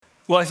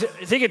Well, I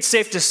think it's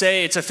safe to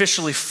say it's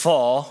officially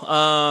fall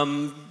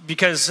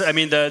because,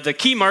 the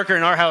key marker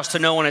in our house to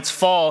know when it's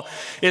fall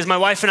is my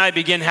wife and I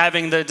begin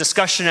having the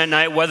discussion at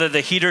night whether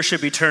the heater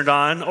should be turned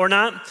on or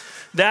not.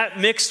 That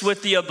mixed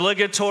with the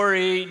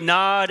obligatory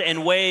nod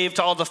and wave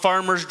to all the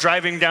farmers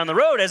driving down the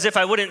road as if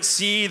I wouldn't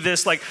see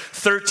this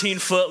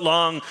 13-foot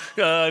long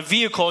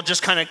vehicle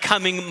just kind of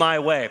coming my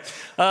way.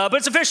 But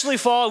it's officially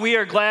fall. We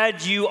are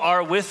glad you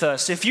are with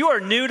us. If you are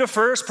new to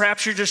First,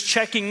 perhaps you're just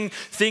checking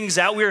things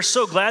out. We are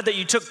so glad that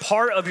you took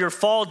part of your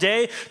fall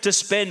day to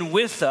spend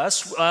with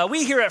us.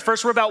 We here at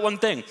First, we're about one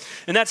thing,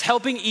 and that's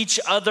helping each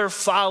other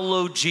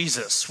follow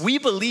Jesus. We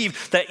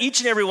believe that each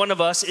and every one of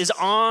us is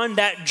on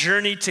that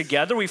journey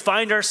together. We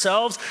find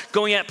ourselves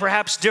going at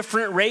perhaps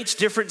different rates,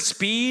 different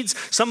speeds.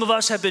 Some of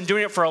us have been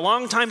doing it for a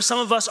long time. Some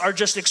of us are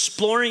just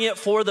exploring it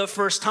for the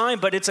first time,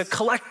 but it's a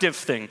collective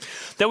thing.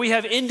 That we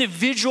have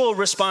individual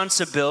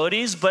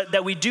responsibilities, but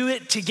that we do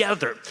it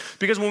together.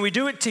 Because when we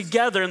do it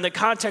together in the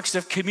context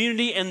of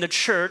community and the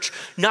church,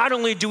 not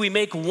only do we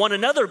make one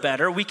another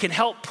better, we can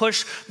help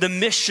push the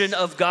mission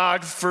of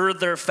God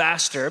further,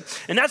 faster.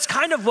 And that's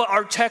kind of what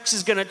our text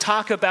is going to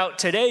talk about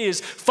today, is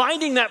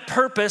finding that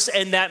purpose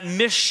and that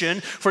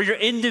mission for your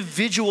individual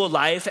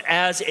life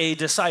as a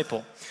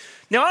disciple.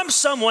 Now, I'm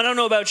someone, I don't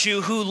know about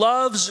you, who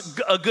loves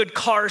a good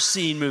car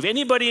scene movie.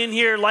 Anybody in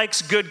here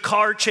likes good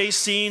car chase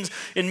scenes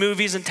in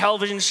movies and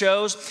television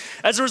shows?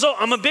 As a result,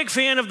 I'm a big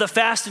fan of the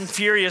Fast and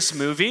Furious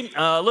movie.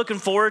 Looking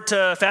forward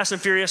to Fast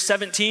and Furious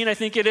 17, I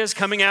think it is,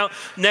 coming out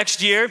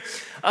next year.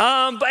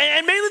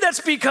 And mainly that's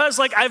because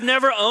I've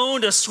never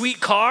owned a sweet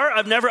car.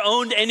 I've never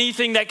owned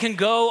anything that can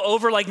go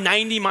over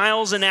 90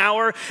 miles an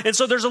hour. And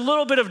so there's a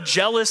little bit of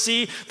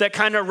jealousy that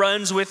kind of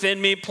runs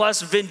within me.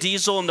 Plus Vin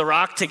Diesel and The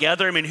Rock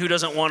together. Who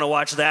doesn't want to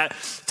watch that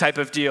type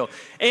of deal?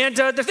 And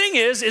the thing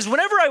is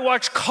whenever I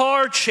watch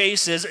car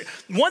chases,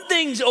 one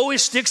thing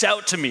always sticks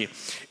out to me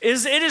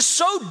is it is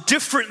so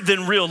different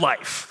than real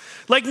life.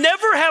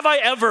 Never have I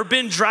ever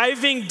been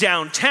driving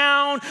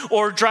downtown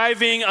or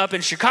driving up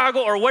in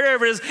Chicago or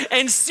whatever it is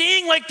and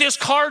seeing this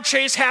car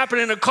chase happen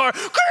in a car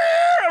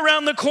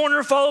around the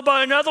corner followed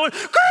by another one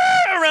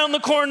around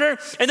the corner,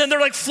 and then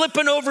they're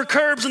flipping over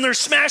curbs and they're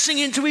smashing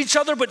into each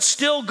other but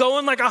still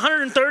going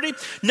 130.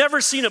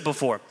 Never seen it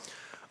before.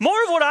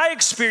 More of what I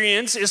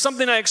experience is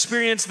something I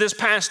experienced this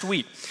past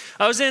week.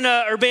 I was in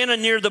Urbana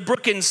near the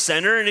Brookins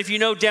Center, and if you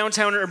know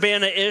downtown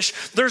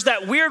Urbana-ish, there's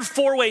that weird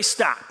four-way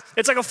stop.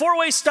 It's like a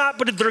four-way stop,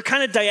 but they're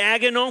kind of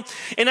diagonal.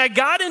 And I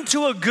got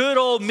into a good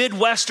old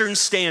Midwestern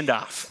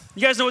standoff.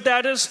 You guys know what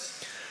that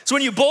is? So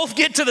when you both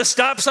get to the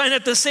stop sign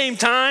at the same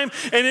time,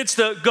 and it's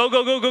the go,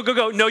 go, go, go, go,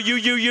 go. No, you.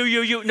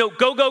 No,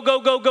 go, go, go,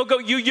 go, go, go,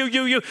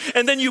 you.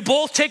 And then you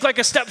both take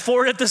a step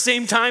forward at the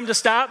same time to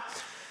stop.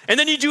 And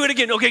then you do it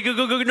again. Okay, go,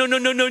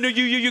 no,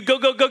 you,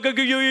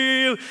 go,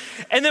 you.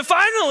 And then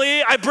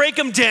finally, I break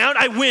them down.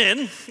 I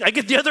win. I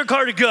get the other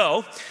car to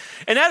go.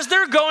 And as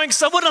they're going,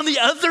 someone on the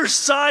other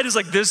side is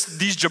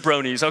these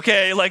jabronis,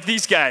 okay?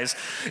 These guys.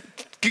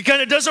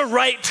 Kind of does a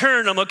right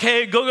turn. I'm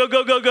okay, go.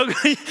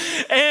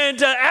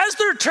 And as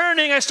they're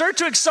turning, I start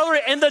to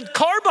accelerate, and the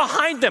car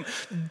behind them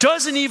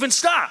doesn't even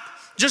stop.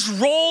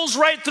 Just rolls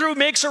right through,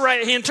 makes a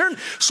right-hand turn.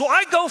 So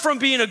I go from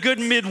being a good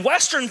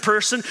Midwestern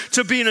person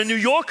to being a New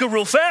Yorker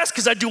real fast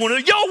because I do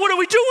want to, what are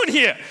we doing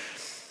here?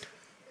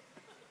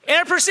 And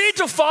I proceed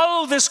to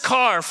follow this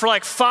car for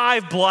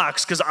 5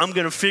 blocks because I'm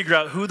going to figure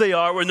out who they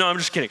are. No, I'm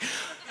just kidding.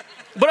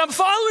 But I'm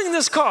following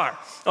this car,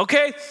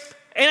 okay?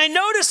 And I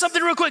notice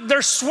something real quick.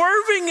 They're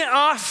swerving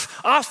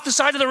off the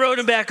side of the road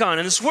and back on.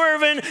 And they're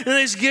swerving,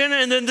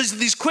 and then there's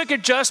these quick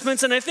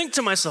adjustments. And I think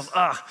to myself,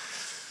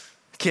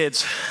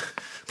 kids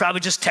probably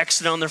just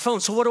texting on their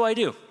phone. So what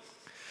do?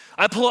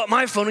 I pull out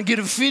my phone and get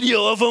a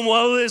video of them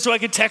so I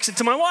can text it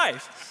to my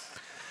wife.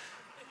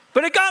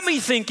 But it got me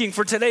thinking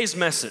for today's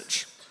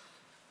message.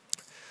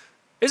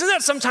 Isn't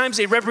that sometimes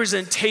a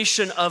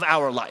representation of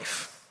our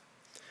life?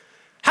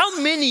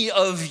 How many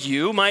of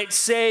you might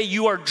say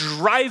you are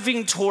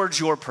driving towards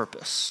your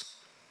purpose?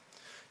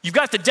 You've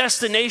got the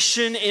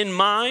destination in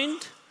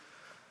mind,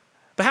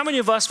 but how many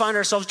of us find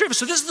ourselves driven?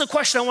 So this is the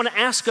question I want to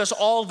ask us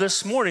all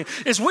this morning,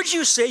 is would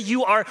you say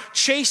you are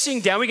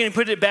chasing down, we're going to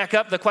put it back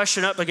up, the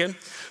question up again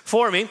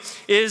for me,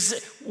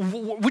 is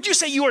would you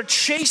say you are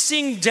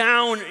chasing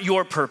down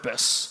your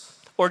purpose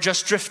or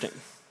just drifting?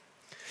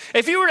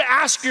 If you were to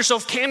ask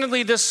yourself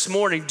candidly this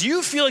morning, do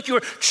you feel like you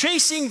are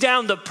chasing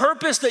down the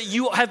purpose that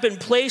you have been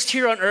placed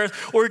here on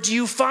earth, or do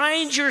you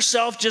find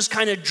yourself just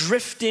kind of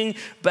drifting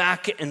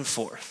back and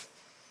forth?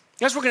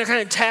 That's what we're going to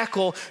kind of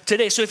tackle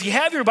today. So if you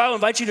have your Bible, I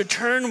invite you to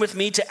turn with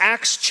me to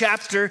Acts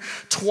chapter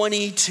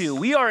 22.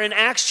 We are in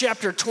Acts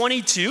chapter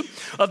 22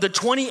 of the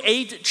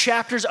 28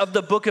 chapters of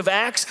the book of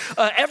Acts.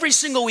 Every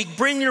single week,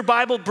 bring your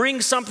Bible, bring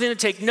something to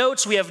take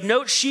notes. We have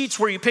note sheets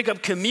where you pick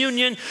up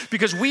communion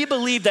because we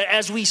believe that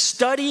as we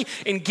study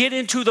and get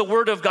into the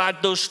Word of God,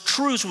 those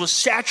truths will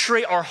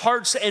saturate our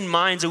hearts and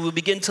minds and we'll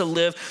begin to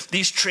live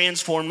these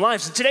transformed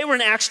lives. And today we're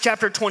in Acts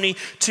chapter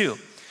 22.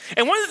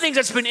 And one of the things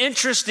that's been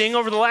interesting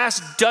over the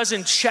last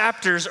dozen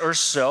chapters or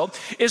so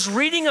is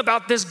reading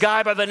about this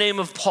guy by the name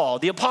of Paul.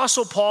 The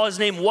Apostle Paul, his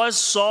name was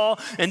Saul,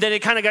 and then it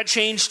kind of got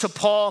changed to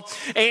Paul.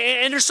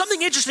 And there's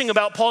something interesting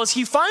about Paul is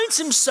he finds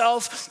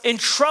himself in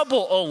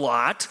trouble a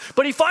lot,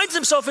 but he finds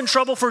himself in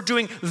trouble for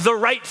doing the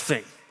right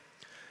thing.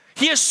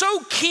 He is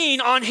so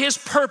keen on his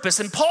purpose,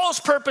 and Paul's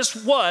purpose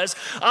was,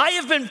 I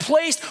have been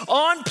placed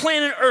on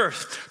planet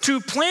Earth to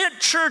plant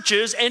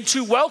churches and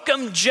to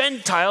welcome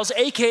Gentiles,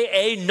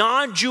 aka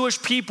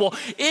non-Jewish people,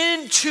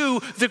 into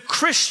the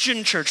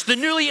Christian church, the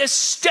newly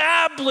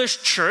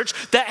established church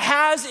that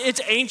has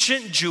its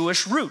ancient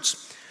Jewish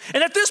roots.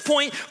 And at this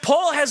point,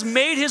 Paul has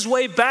made his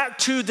way back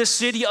to the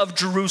city of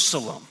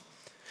Jerusalem,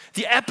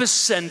 the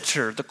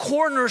epicenter, the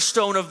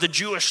cornerstone of the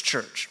Jewish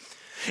church.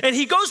 And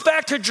he goes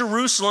back to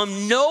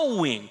Jerusalem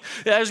knowing,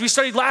 as we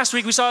studied last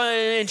week, we saw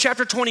in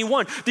chapter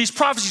 21, these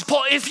prophecies.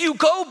 Paul, if you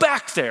go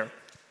back there,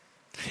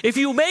 if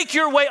you make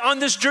your way on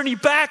this journey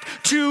back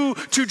to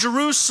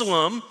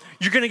Jerusalem,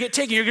 you're going to get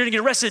taken, you're going to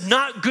get arrested,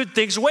 not good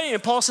things away.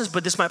 And Paul says,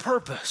 but this is my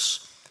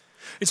purpose.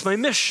 It's my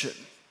mission.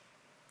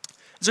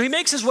 So he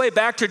makes his way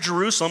back to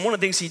Jerusalem. One of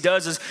the things he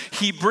does is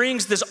he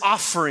brings this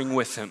offering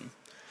with him.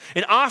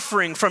 An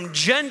offering from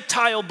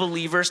Gentile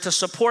believers to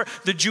support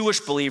the Jewish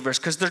believers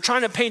because they're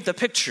trying to paint the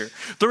picture.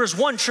 There is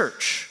one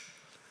church.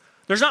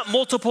 There's not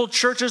multiple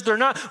churches. There are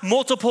not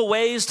multiple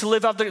ways to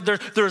live out there.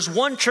 There's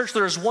one church.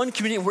 There's one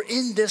community. We're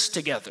in this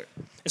together.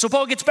 And so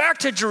Paul gets back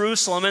to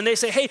Jerusalem and they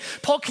say, hey,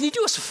 Paul, can you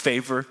do us a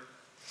favor?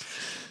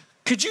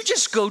 Could you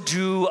just go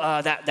do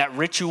that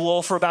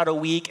ritual for about a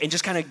week and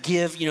just kind of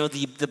give,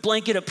 the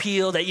blanket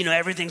appeal that,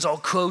 everything's all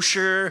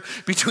kosher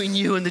between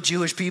you and the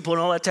Jewish people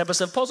and all that type of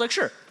stuff? Paul's like,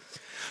 sure.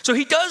 So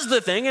he does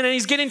the thing, and then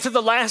he's getting to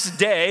the last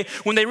day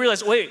when they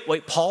realize,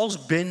 wait, Paul's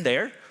been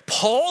there?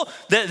 Paul,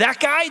 that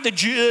guy, the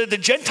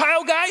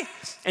Gentile guy?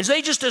 And so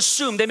they just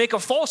assume, they make a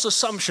false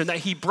assumption that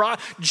he brought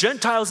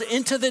Gentiles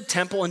into the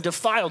temple and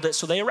defiled it,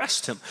 so they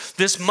arrest him.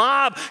 This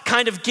mob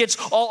kind of gets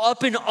all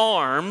up in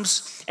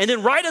arms, and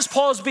then right as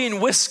Paul is being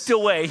whisked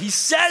away, he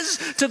says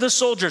to the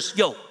soldiers,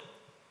 yo,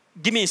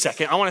 give me a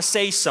second, I want to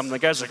say something. The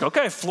guy's like,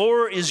 okay,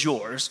 floor is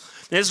yours.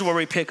 This is where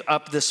we pick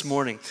up this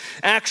morning.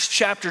 Acts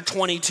chapter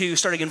 22,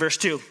 starting in verse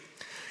 2.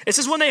 It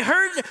says, when they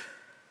heard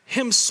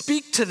him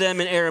speak to them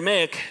in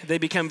Aramaic, they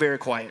became very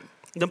quiet.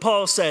 Then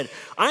Paul said,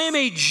 I am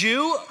a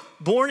Jew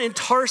born in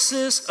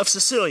Tarsus of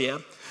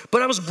Cilicia,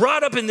 but I was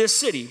brought up in this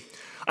city.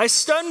 I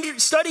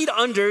studied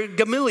under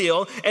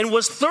Gamaliel and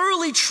was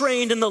thoroughly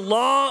trained in the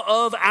law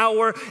of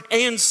our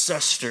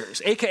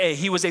ancestors. AKA,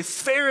 he was a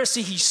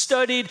Pharisee. He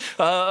studied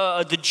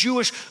the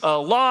Jewish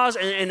laws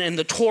and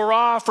the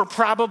Torah for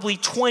probably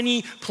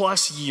 20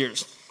 plus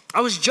years. I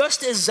was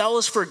just as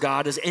zealous for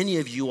God as any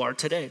of you are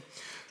today.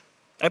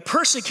 I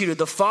persecuted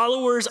the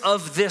followers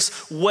of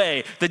this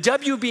way. The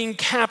W being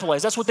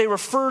capitalized. That's what they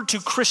referred to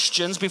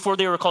Christians before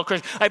they were called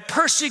Christians. I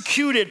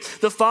persecuted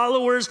the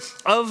followers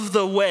of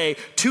the way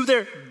to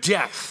their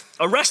death,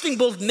 arresting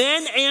both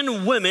men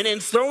and women and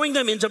throwing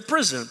them into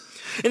prison.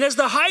 And as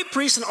the high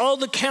priest and all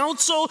the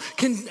council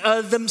can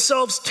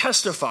themselves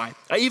testify,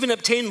 I even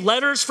obtained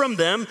letters from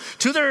them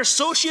to their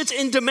associates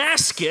in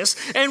Damascus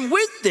and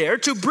went there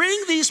to bring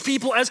these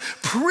people as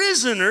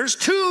prisoners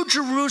to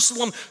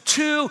Jerusalem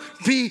to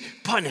be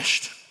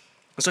punished.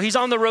 So he's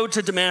on the road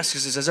to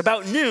Damascus. It says,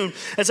 about noon,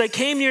 as I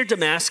came near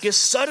Damascus,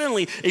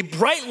 suddenly a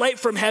bright light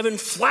from heaven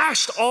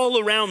flashed all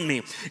around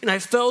me. And I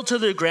fell to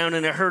the ground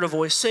and I heard a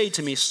voice say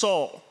to me,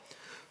 Saul,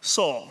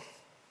 Saul,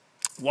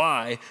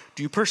 why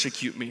do you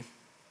persecute me?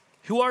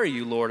 Who are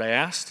you, Lord? I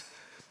asked.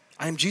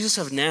 I am Jesus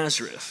of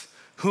Nazareth,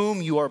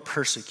 whom you are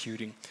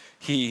persecuting,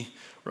 he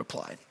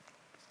replied.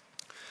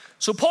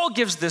 So Paul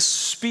gives this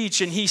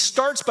speech and he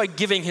starts by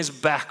giving his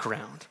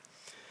background.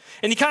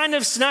 And he kind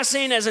of, not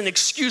saying as an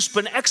excuse,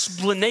 but an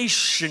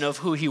explanation of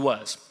who he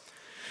was.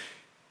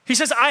 He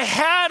says, I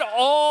had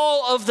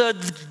all of the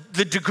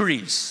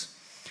degrees.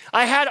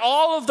 I had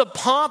all of the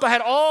pomp, I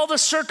had all the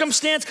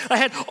circumstance, I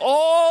had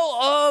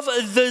all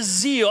of the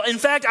zeal. In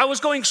fact, I was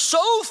going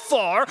so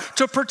far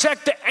to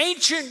protect the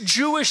ancient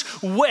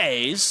Jewish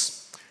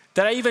ways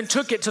that I even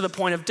took it to the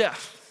point of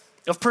death,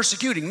 of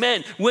persecuting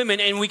men, women,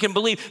 and we can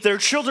believe their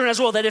children as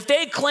well, that if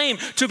they claim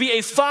to be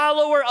a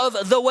follower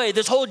of the way,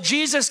 this whole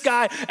Jesus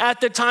guy at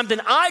the time,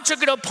 then I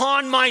took it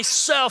upon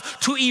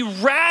myself to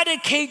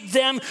eradicate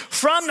them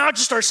from not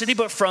just our city,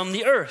 but from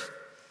the earth.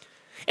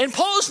 And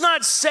Paul's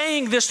not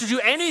saying this to do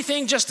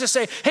anything just to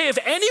say, hey, if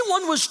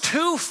anyone was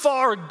too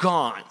far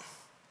gone,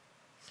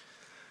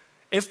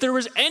 if there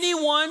was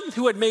anyone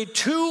who had made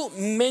too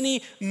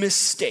many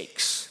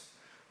mistakes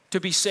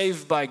to be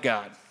saved by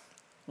God,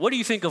 what do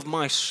you think of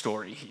my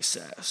story, he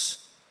says.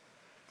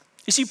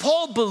 You see,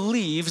 Paul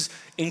believes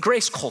in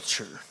grace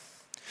culture,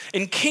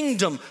 in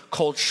kingdom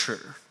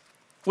culture,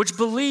 which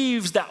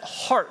believes that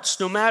hearts,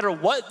 no matter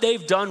what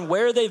they've done,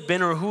 where they've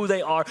been, or who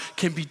they are,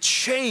 can be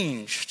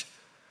changed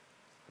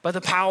by the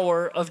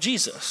power of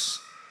Jesus.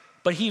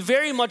 But he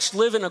very much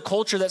lived in a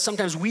culture that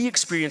sometimes we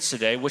experience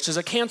today, which is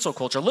a cancel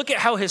culture. Look at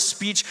how his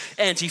speech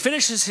ends. He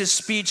finishes his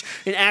speech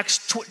in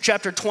Acts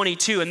chapter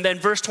 22, and then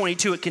verse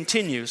 22, it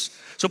continues.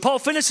 So Paul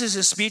finishes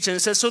his speech, and it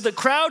says, so the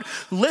crowd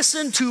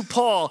listened to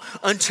Paul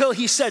until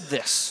he said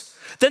this.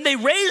 Then they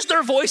raised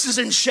their voices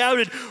and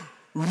shouted,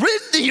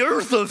 rid the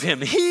earth of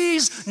him.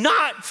 He's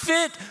not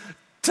fit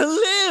to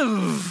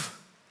live.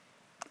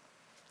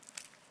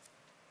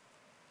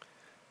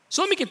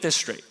 So let me get this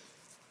straight.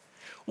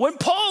 When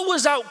Paul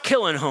was out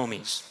killing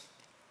homies,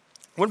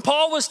 when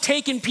Paul was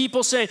taking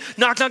people saying,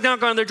 knock, knock,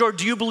 knock on their door,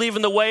 do you believe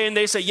in the way? And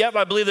they say, yep,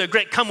 I believe they're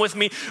great, come with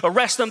me,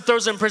 arrest them, throw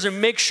them in prison,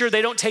 make sure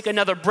they don't take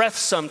another breath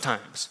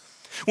sometimes.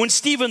 When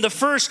Stephen, the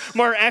first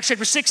martyr, Acts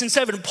chapter 6 and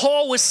 7,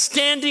 Paul was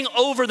standing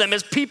over them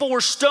as people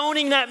were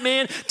stoning that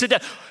man to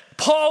death.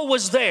 Paul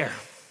was there.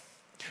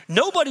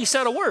 Nobody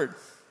said a word.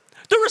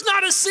 There was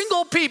not a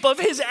single peep of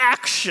his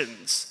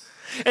actions.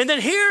 And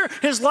then here,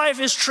 his life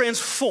is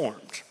transformed.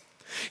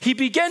 He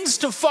begins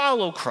to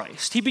follow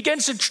Christ. He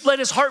begins to let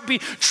his heart be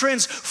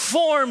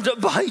transformed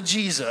by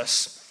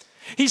Jesus.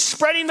 He's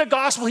spreading the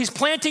gospel. He's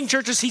planting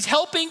churches. He's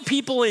helping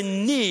people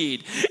in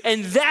need.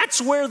 And that's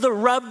where the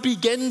rub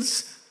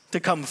begins to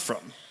come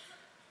from.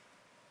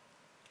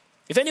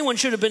 If anyone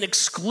should have been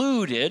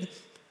excluded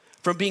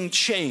from being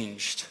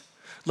changed,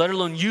 let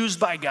alone used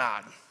by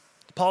God,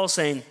 Paul is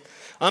saying,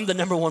 I'm the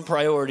number one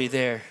priority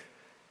there.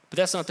 But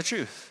that's not the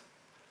truth.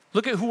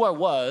 Look at who I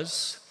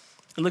was.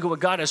 And look at what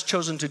God has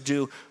chosen to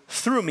do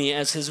through me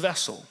as his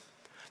vessel.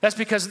 That's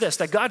because of this,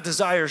 that God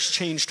desires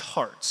changed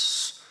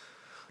hearts,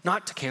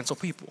 not to cancel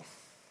people.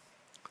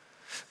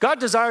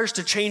 God desires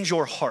to change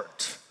your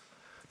heart,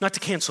 not to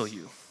cancel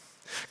you.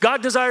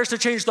 God desires to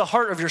change the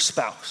heart of your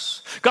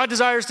spouse. God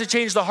desires to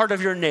change the heart of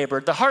your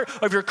neighbor, the heart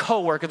of your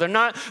coworker, the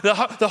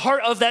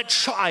heart of that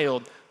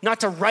child,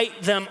 not to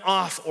write them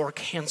off or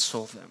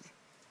cancel them.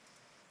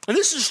 And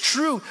this is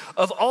true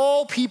of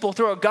all people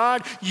throughout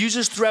God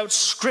uses throughout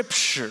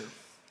Scripture.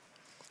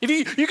 If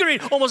you can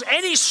read almost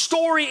any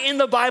story in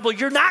the Bible,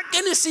 you're not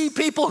going to see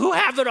people who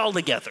have it all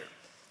together.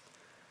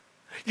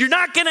 You're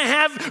not going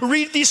to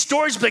read these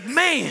stories and be like,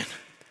 man,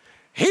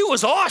 he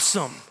was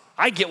awesome.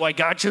 I get why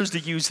God chose to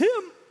use him.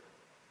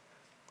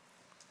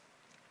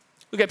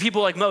 Look at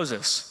people like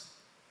Moses.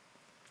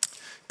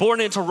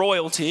 Born into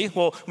royalty,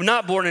 well,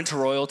 not born into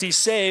royalty,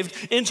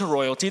 saved into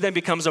royalty, then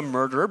becomes a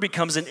murderer,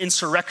 becomes an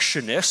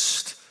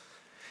insurrectionist.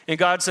 And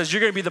God says,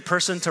 you're going to be the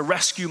person to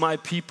rescue my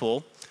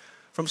people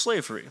from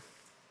slavery.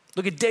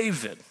 Look at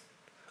David,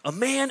 a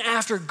man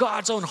after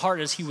God's own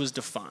heart as he was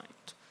defined.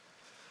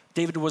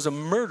 David was a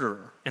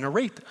murderer and a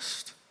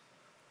rapist.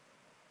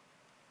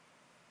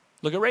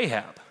 Look at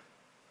Rahab.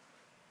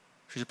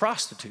 She's a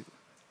prostitute.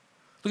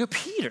 Look at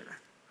Peter,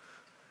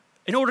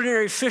 an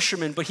ordinary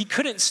fisherman, but he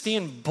couldn't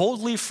stand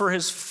boldly for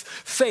his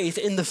faith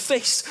in the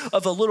face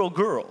of a little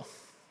girl.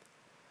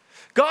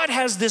 God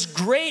has this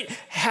great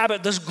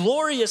habit, this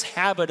glorious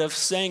habit of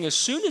saying, as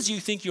soon as you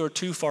think you're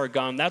too far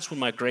gone, that's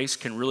when my grace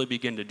can really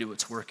begin to do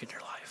its work in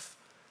your life.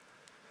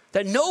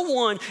 That no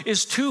one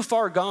is too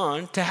far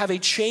gone to have a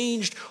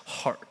changed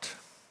heart.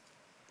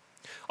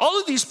 All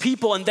of these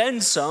people and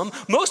then some,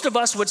 most of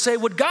us would say,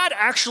 would God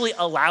actually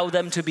allow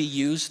them to be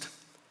used?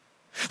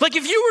 Like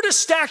if you were to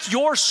stack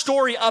your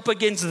story up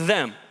against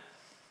them,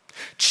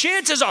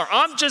 chances are,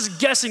 I'm just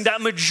guessing that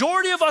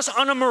majority of us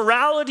on a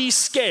morality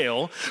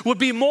scale would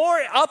be more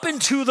up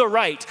and to the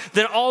right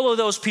than all of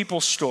those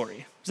people's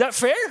story. Is that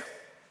fair?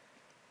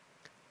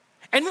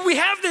 And we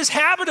have this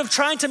habit of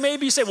trying to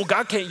maybe say, well,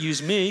 God can't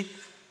use me.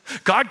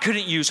 God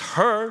couldn't use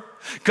her.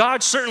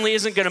 God certainly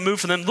isn't going to move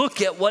for them.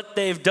 Look at what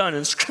they've done.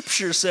 And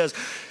Scripture says,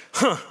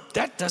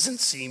 that doesn't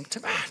seem to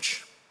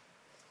match.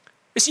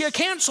 You see, a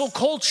cancel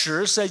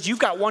culture says you've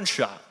got one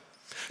shot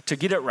to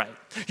get it right.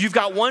 You've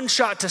got one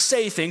shot to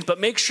say things,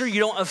 but make sure you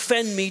don't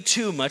offend me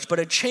too much. But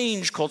a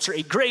change culture,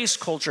 a grace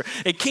culture,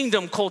 a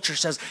kingdom culture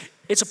says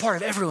it's a part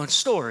of everyone's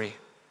story.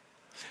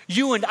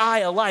 You and I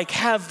alike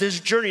have this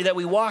journey that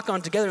we walk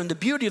on together. And the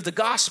beauty of the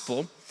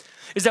gospel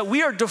is that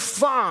we are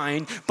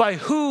defined by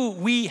who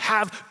we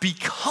have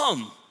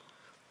become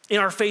in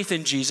our faith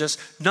in Jesus,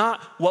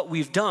 not what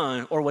we've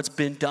done or what's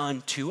been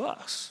done to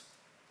us.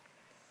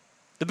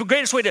 The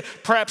greatest way to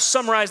perhaps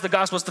summarize the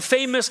gospel is the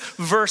famous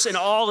verse in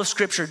all of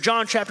Scripture,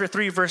 John chapter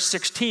 3, verse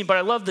 16. But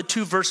I love the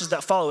two verses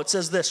that follow. It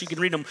says this, you can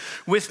read them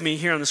with me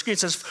here on the screen. It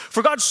says,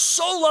 for God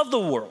so loved the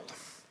world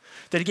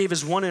that he gave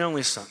his one and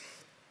only Son,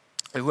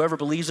 that whoever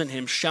believes in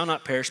him shall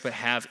not perish but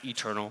have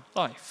eternal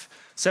life.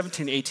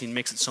 17:18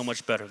 makes it so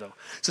much better though.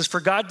 It says,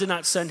 for God did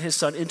not send his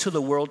Son into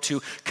the world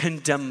to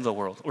condemn the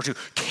world or to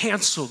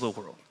cancel the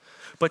world,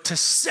 but to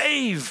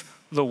save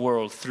the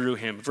world through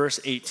him. Verse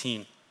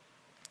 18.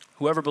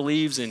 Whoever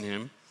believes in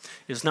him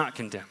is not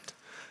condemned,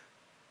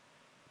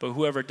 but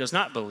whoever does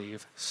not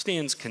believe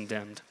stands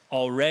condemned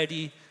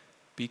already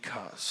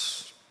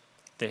because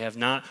they have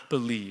not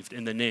believed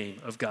in the name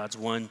of God's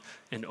one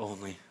and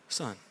only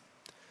Son.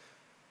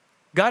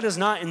 God is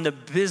not in the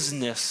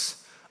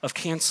business of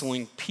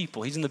canceling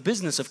people. He's in the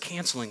business of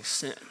canceling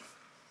sin.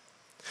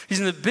 He's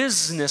in the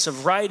business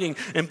of writing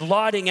and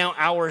blotting out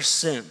our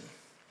sin.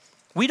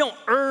 We don't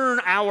earn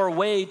our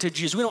way to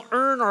Jesus. We don't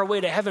earn our way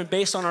to heaven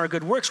based on our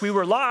good works. We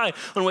rely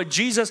on what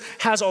Jesus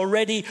has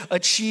already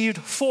achieved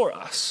for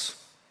us.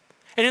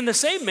 And in the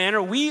same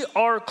manner, we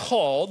are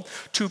called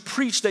to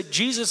preach that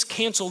Jesus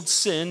canceled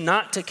sin,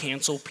 not to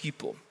cancel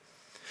people.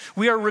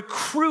 We are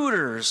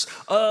recruiters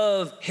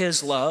of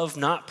his love,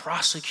 not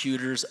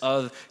prosecutors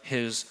of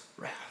his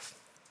wrath.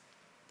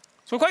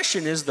 So the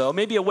question is, though,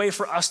 maybe a way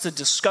for us to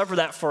discover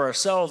that for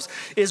ourselves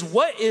is,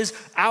 what is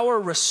our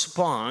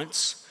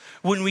response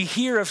when we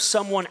hear of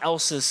someone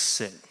else's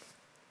sin?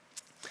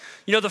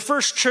 You know, the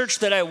first church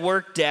that I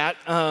worked at,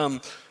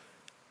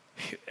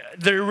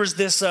 there was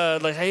this, I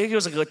think it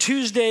was like a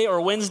Tuesday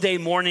or Wednesday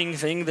morning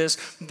thing.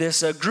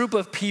 This group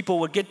of people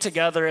would get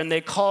together and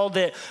they called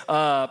it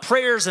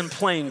prayers and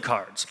playing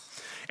cards.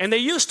 And they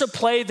used to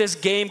play this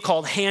game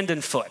called Hand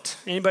and Foot.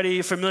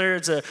 Anybody familiar?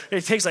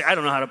 It takes I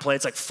don't know how to play.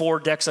 It's like 4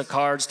 decks of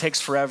cards,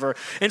 takes forever.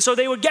 And so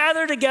they would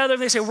gather together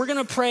and they say, we're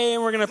going to pray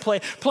and we're going to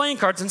play playing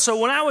cards. And so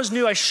when I was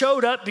new, I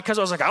showed up because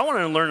I was like, I want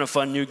to learn a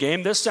fun new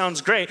game. This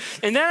sounds great.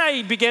 And then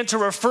I began to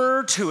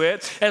refer to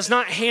it as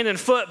not Hand and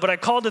Foot, but I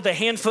called it the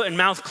Hand, Foot, and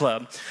Mouth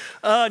Club.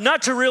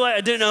 Not to realize,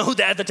 I didn't know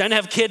that at the time. I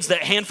didn't have kids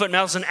that hand, foot, and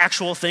mouth is an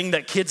actual thing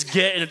that kids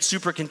get and it's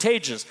super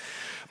contagious.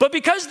 But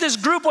because this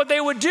group, what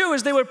they would do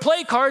is they would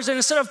play cards, and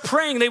instead of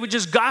praying, they would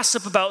just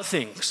gossip about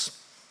things.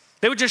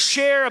 They would just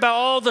share about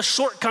all the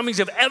shortcomings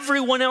of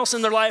everyone else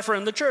in their life or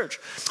in the church.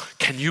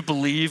 Can you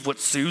believe what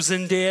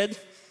Susan did?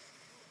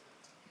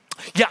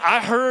 Yeah,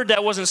 I heard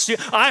that wasn't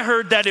Steve. I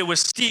heard that it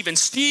was Steve, and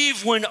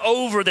Steve went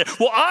over there.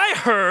 Well, I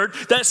heard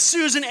that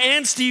Susan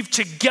and Steve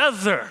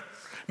together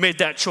made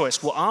that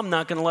choice. Well, I'm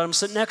not going to let them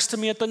sit next to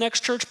me at the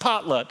next church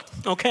potluck,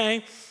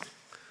 okay?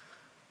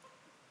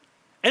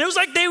 And it was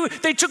like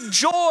they took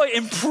joy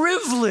and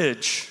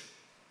privilege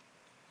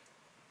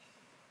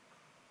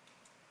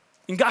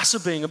in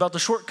gossiping about the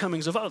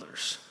shortcomings of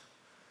others.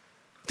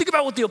 Think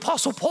about what the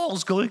Apostle Paul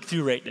is going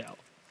through right now.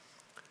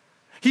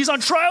 He's on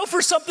trial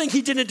for something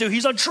he didn't do.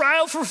 He's on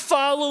trial for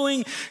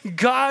following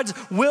God's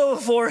will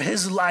for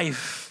his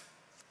life.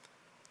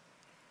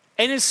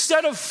 And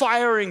instead of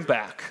firing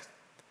back,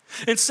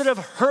 instead of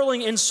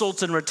hurling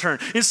insults in return,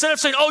 instead of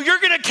saying, oh, you're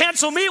going to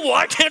cancel me? Well,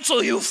 I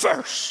cancel you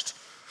first.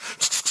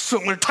 So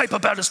I'm going to type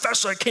about as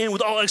fast as I can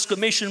with all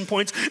exclamation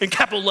points and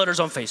capital letters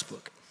on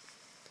Facebook.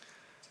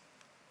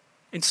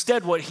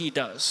 Instead, what he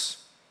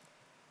does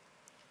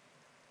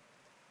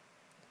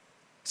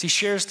is he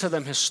shares to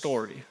them his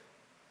story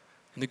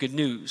and the good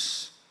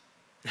news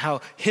and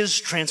how his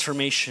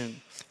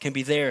transformation can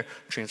be their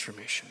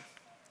transformation.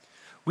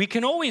 We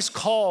can always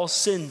call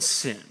sin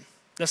sin.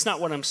 That's not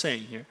what I'm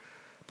saying here.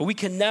 But we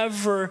can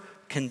never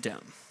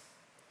condemn.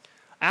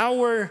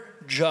 Our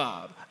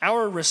job,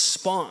 our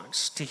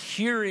response to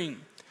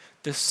hearing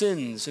the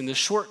sins and the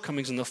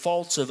shortcomings and the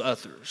faults of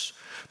others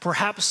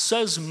perhaps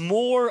says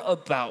more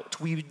about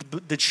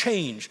the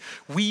change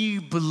we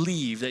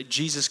believe that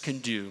Jesus can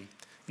do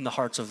in the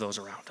hearts of those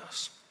around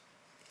us.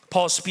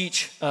 Paul's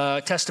speech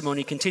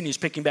testimony continues,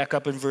 picking back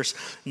up in verse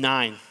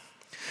 9.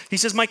 He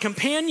says, my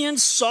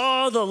companions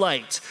saw the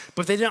light,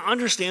 but they didn't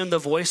understand the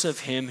voice of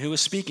him who was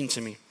speaking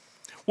to me.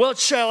 What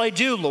shall I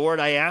do, Lord?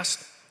 I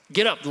asked.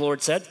 Get up, the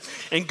Lord said,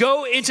 and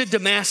go into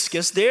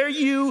Damascus. There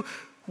you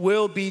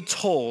will be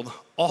told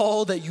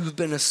all that you've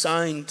been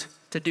assigned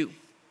to do.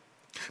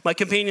 My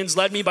companions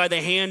led me by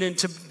the hand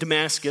into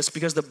Damascus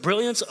because the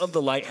brilliance of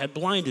the light had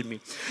blinded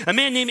me. A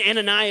man named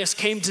Ananias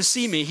came to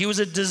see me. He was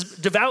a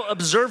devout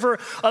observer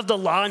of the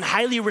law and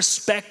highly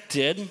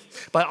respected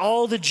by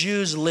all the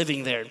Jews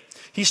living there.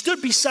 He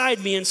stood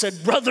beside me and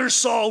said, Brother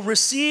Saul,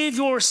 receive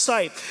your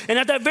sight. And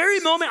at that very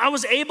moment, I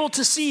was able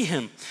to see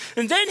him.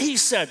 And then he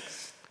said,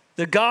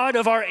 the God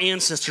of our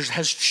ancestors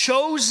has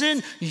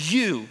chosen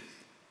you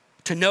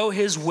to know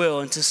his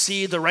will and to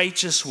see the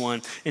righteous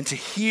one and to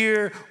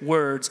hear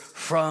words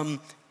from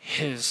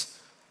his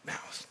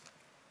mouth.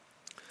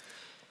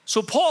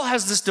 So Paul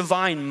has this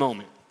divine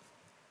moment.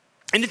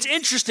 And it's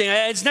interesting,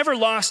 it's never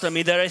lost on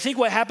me that I think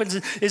what happens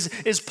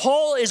is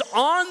Paul is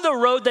on the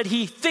road that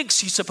he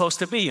thinks he's supposed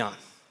to be on.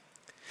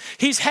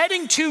 He's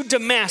heading to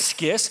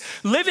Damascus,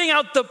 living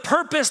out the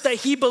purpose that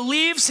he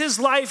believes his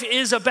life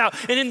is about.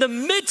 And in the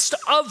midst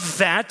of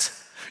that,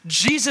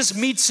 Jesus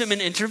meets him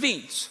and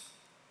intervenes.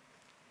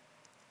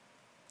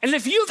 And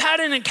if you've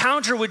had an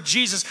encounter with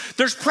Jesus,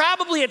 there's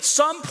probably at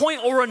some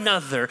point or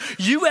another,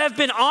 you have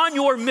been on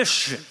your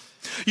mission.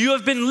 You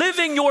have been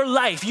living your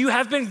life. You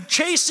have been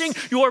chasing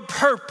your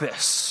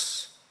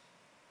purpose.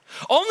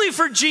 Only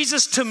for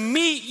Jesus to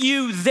meet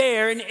you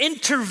there and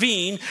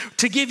intervene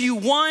to give you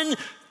one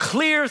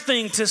clear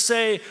thing to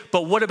say,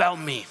 but what about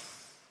me?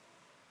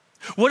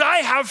 What I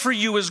have for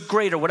you is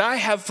greater. What I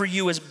have for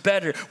you is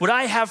better. What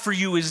I have for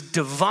you is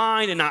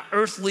divine and not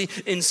earthly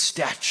in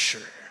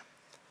stature.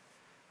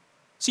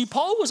 See,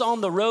 Paul was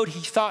on the road he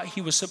thought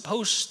he was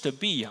supposed to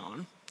be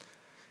on,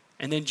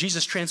 and then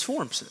Jesus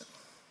transforms it.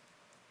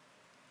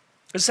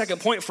 The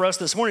second point for us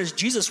this morning is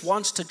Jesus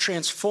wants to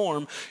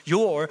transform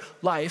your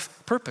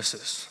life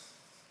purposes.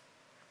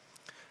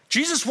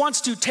 Jesus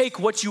wants to take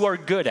what you are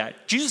good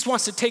at. Jesus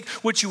wants to take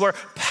what you are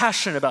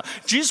passionate about.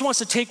 Jesus wants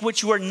to take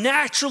what you are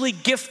naturally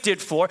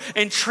gifted for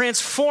and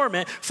transform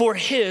it for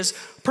his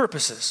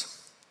purposes.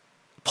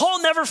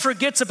 Paul never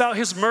forgets about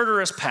his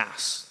murderous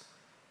past.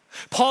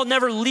 Paul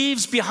never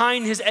leaves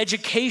behind his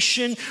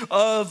education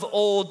of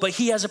old, but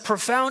he has a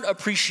profound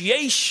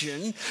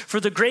appreciation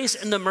for the grace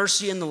and the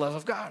mercy and the love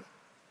of God.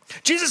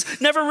 Jesus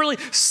never really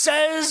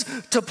says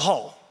to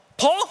Paul,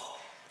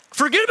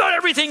 forget about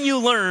everything you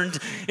learned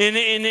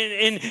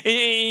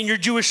in your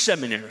Jewish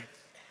seminary.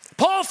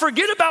 Paul,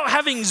 forget about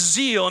having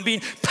zeal and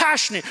being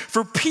passionate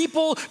for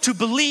people to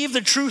believe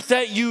the truth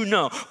that you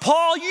know.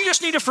 Paul, you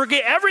just need to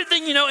forget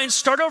everything you know and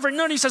start over.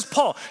 No, and he says,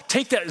 Paul,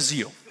 take that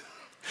zeal,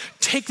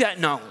 take that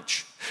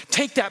knowledge,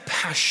 take that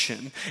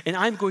passion, and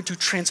I'm going to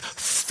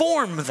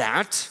transform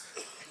that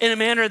in a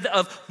manner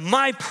of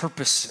my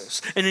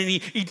purposes, and in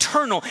an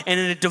eternal and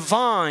in a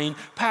divine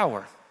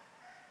power.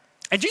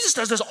 And Jesus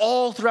does this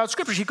all throughout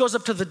Scripture. He goes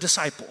up to the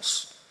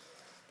disciples.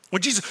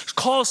 When Jesus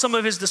calls some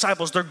of his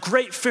disciples, they're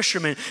great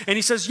fishermen, and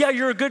he says, yeah,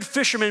 you're a good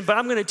fisherman, but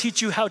I'm going to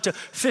teach you how to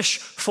fish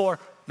for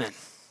men.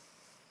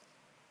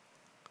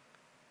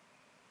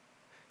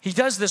 He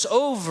does this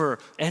over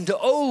and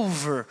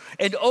over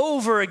and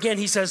over again.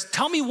 He says,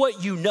 tell me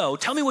what you know.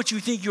 Tell me what you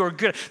think you are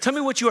good at. Tell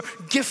me what you are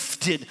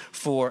gifted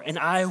for, and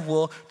I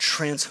will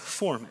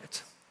transform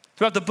it.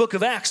 Throughout the book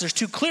of Acts, there's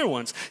two clear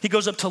ones. He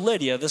goes up to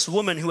Lydia, this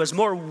woman who has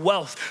more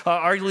wealth.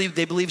 Arguably,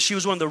 they believe she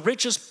was one of the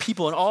richest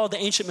people in all of the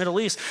ancient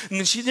Middle East.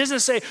 And she doesn't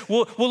say,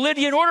 well,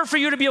 Lydia, in order for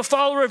you to be a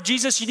follower of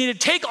Jesus, you need to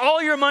take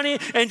all your money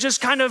and just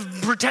kind of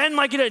pretend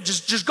like you did.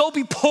 Just go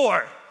be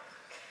poor.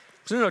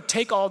 So no,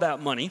 take all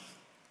that money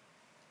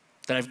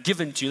that I've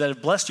given to you, that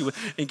I've blessed you with,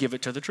 and give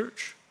it to the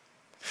church.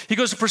 He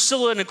goes to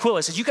Priscilla and Aquila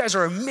and says, you guys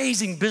are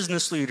amazing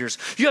business leaders.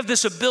 You have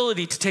this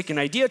ability to take an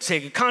idea, to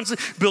take a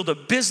concept, build a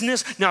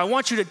business. Now I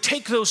want you to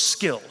take those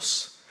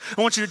skills.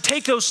 I want you to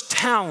take those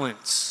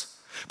talents,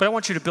 but I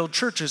want you to build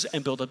churches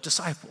and build up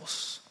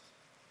disciples.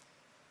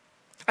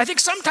 I think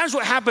sometimes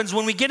what happens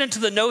when we get into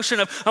the notion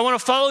of, I want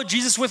to follow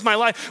Jesus with my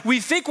life, we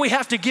think we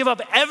have to give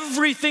up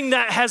everything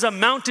that has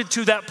amounted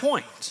to that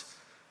point.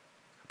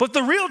 But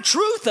the real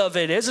truth of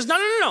it is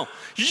no.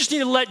 You just need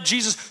to let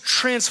Jesus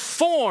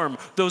transform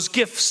those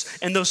gifts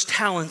and those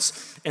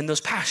talents and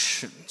those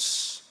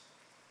passions.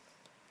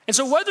 And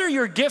so whether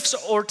your gifts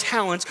or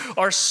talents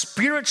are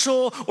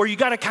spiritual or you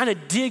got to kind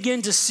of dig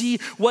in to see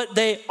what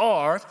they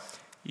are,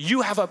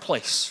 you have a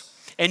place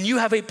and you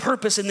have a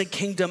purpose in the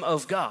kingdom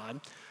of God.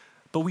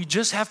 But we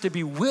just have to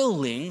be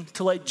willing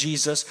to let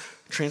Jesus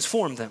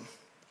transform them.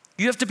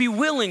 You have to be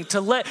willing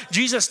to let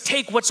Jesus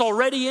take what's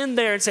already in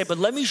there and say, but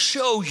let me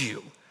show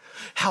you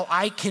how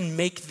I can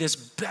make this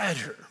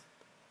better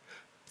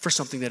for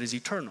something that is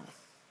eternal.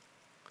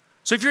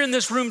 So if you're in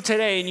this room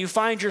today and you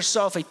find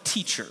yourself a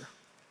teacher,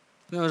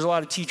 there's a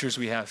lot of teachers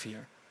we have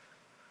here.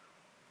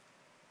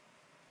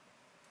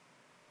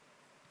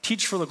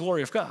 Teach for the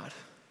glory of God.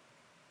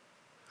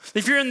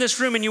 If you're in this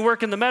room and you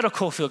work in the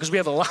medical field, because we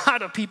have a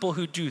lot of people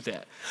who do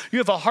that, you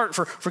have a heart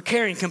for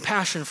caring,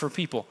 compassion for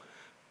people.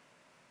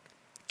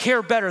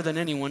 Care better than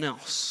anyone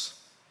else.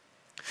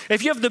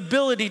 If you have the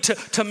ability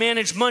to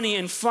manage money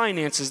and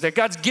finances, that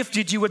God's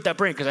gifted you with that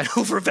brain, because I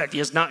know for a fact he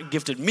has not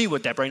gifted me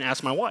with that brain,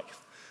 ask my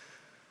wife.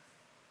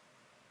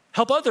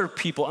 Help other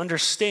people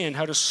understand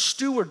how to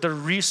steward their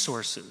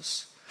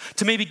resources,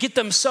 to maybe get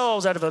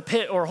themselves out of a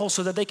pit or a hole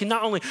so that they can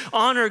not only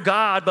honor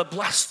God, but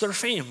bless their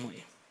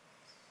family.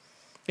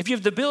 If you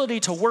have the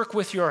ability to work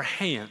with your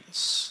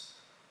hands,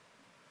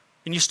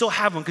 and you still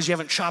have them because you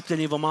haven't chopped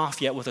any of them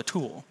off yet with a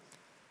tool,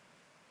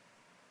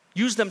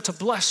 use them to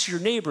bless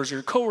your neighbors, or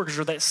your coworkers,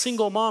 or that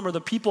single mom, or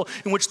the people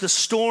in which the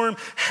storm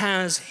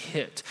has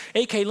hit.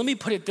 AK, let me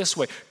put it this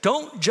way.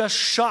 Don't just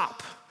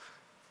shop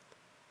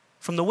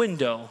from the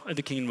window of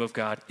the kingdom of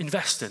God.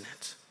 Invest in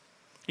it.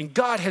 And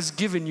God has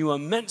given you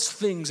immense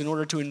things in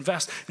order to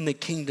invest in the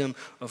kingdom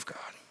of God.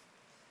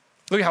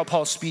 Look at how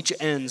Paul's speech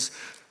ends,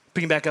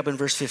 picking back up in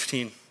verse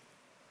 15.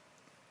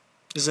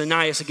 This is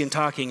Ananias again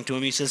talking to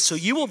him. He says, so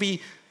you will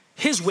be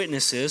his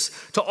witnesses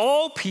to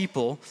all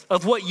people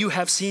of what you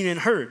have seen and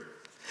heard.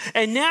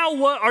 And now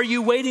what are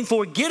you waiting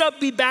for? Get up,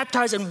 be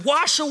baptized, and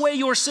wash away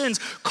your sins,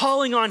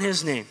 calling on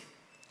his name.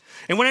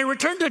 And when I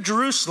returned to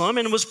Jerusalem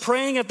and was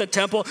praying at the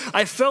temple,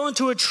 I fell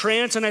into a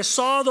trance and I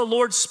saw the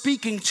Lord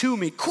speaking to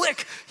me.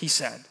 Quick, he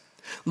said,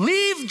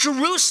 leave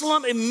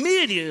Jerusalem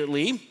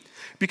immediately,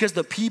 because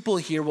the people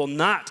here will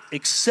not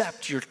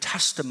accept your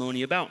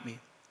testimony about me.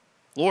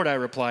 Lord, I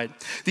replied,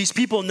 these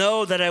people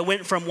know that I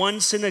went from one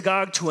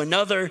synagogue to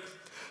another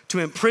to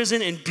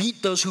imprison and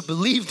beat those who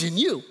believed in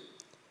you.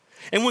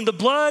 And when the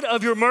blood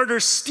of your martyr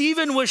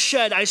Stephen was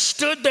shed, I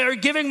stood there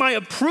giving my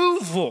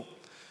approval,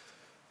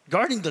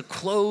 guarding the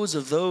clothes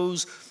of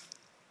those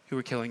who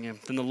were killing him.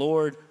 Then the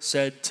Lord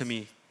said to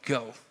me,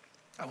 go,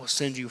 I will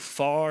send you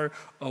far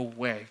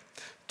away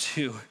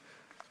to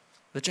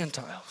the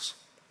Gentiles.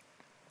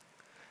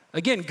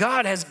 Again,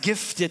 God has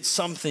gifted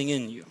something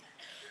in you.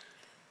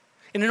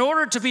 And in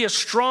order to be a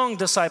strong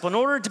disciple, in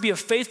order to be a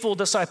faithful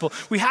disciple,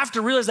 we have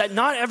to realize that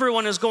not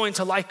everyone is going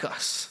to like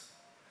us.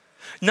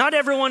 Not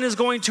everyone is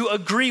going to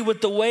agree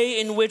with the way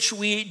in which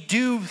we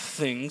do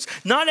things.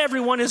 Not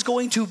everyone is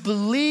going to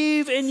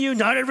believe in you.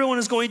 Not everyone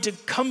is going to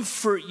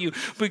comfort you.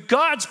 But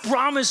God's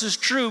promise is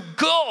true.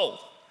 Go,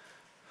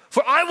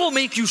 for I will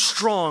make you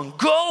strong.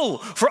 Go,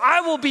 for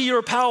I will be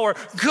your power.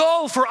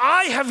 Go, for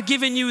I have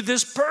given you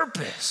this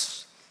purpose.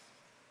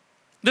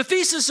 The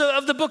thesis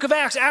of the book of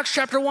Acts, Acts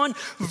chapter 1,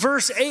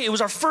 verse 8, it was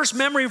our first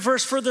memory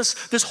verse for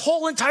this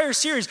whole entire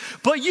series.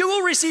 But you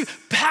will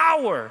receive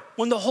power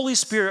when the Holy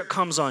Spirit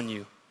comes on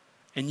you,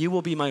 and you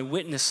will be my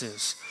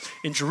witnesses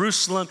in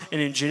Jerusalem and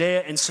in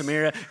Judea and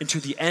Samaria and to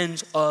the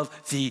ends of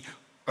the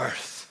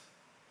earth.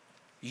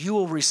 You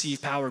will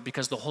receive power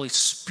because the Holy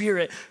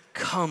Spirit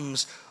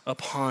comes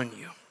upon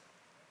you.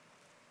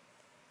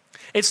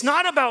 It's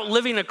not about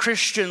living a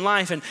Christian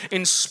life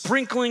and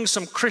sprinkling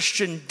some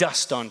Christian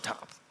dust on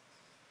top.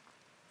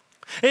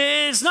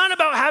 It's not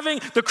about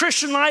having the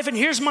Christian life and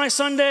here's my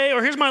Sunday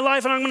or here's my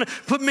life and I'm going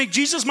to make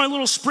Jesus my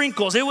little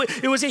sprinkles. It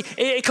was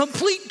a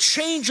complete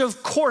change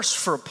of course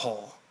for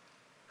Paul,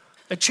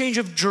 a change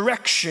of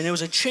direction. It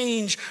was a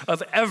change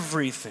of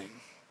everything.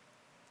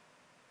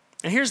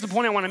 And here's the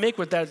point I want to make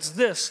with that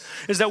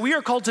is that we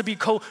are called to be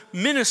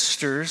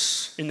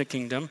co-ministers in the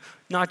kingdom,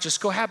 not just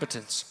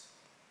cohabitants.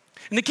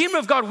 In the kingdom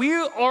of God, we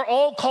are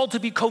all called to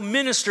be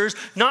co-ministers,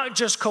 not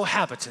just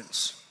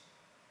cohabitants.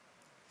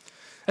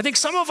 I think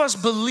some of us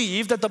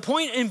believe that the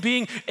point in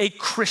being a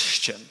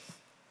Christian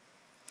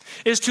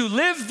is to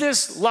live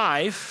this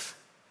life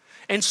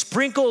and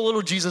sprinkle a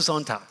little Jesus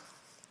on top.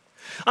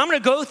 I'm going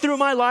to go through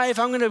my life,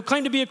 I'm going to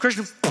claim to be a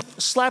Christian,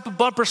 slap a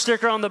bumper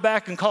sticker on the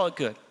back and call it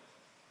good.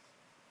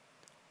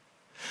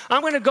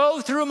 I'm going to go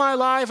through my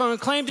life, I'm going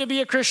to claim to be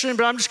a Christian,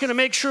 but I'm just going to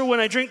make sure when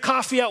I drink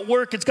coffee at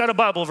work, it's got a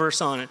Bible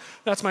verse on it.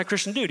 That's my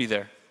Christian duty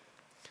there.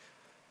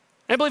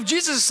 I believe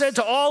Jesus said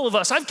to all of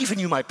us, I've given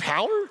you my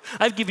power,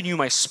 I've given you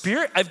my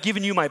spirit, I've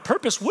given you my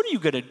purpose. What are you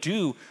going to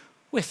do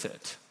with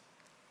it?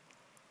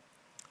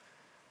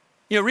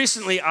 You know,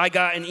 recently I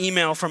got an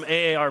email from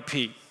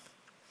AARP.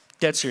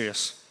 Dead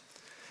serious.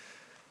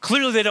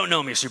 Clearly they don't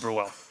know me super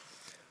well.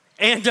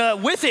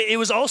 And with it, it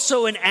was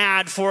also an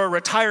ad for a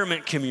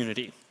retirement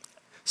community.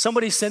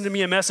 Somebody's sending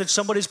me a message,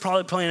 somebody's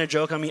probably playing a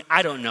joke on me,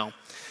 I don't know.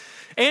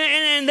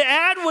 And the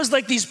ad was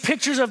like these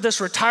pictures of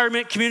this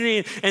retirement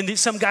community, and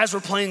some guys were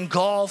playing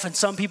golf, and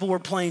some people were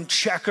playing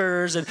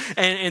checkers,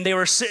 and they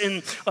were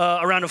sitting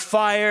around a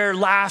fire,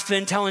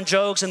 laughing, telling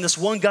jokes, and this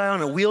one guy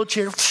on a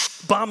wheelchair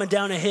bombing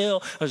down a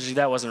hill.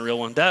 That wasn't a real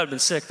one. That would have been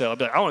sick, though. I'd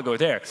be like, I want to go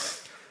there.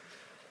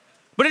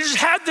 But it just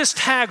had this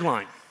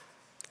tagline,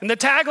 and the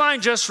tagline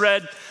just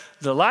read,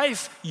 "The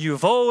life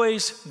you've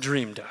always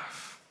dreamed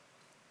of."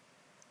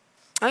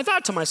 And I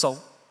thought to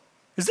myself,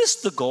 is this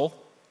the goal?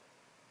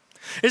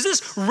 Is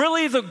this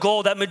really the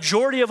goal that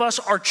majority of us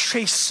are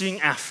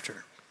chasing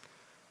after?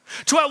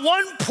 To at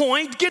one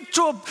point get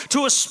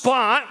to a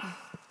spot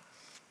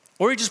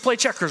where we just play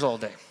checkers all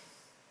day.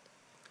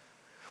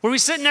 Where we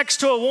sit next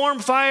to a warm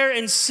fire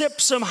and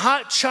sip some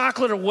hot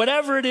chocolate or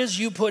whatever it is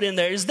you put in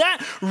there. Is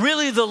that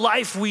really the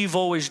life we've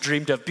always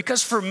dreamed of?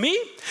 Because for me,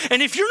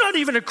 and if you're not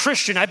even a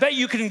Christian, I bet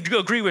you can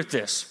agree with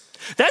this.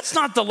 That's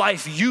not the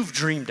life you've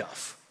dreamed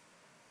of.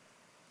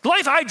 The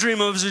life I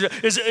dream of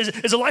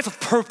is a life of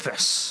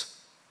purpose.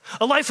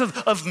 A life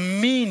of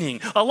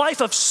meaning, a life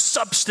of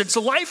substance,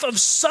 a life of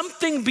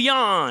something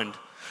beyond.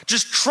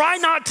 Just try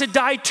not to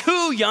die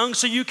too young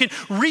so you can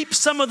reap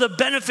some of the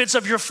benefits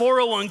of your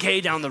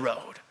 401k down the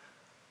road.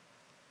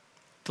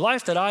 The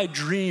life that I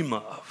dream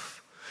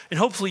of, and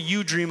hopefully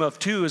you dream of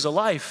too, is a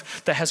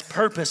life that has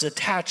purpose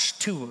attached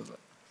to it.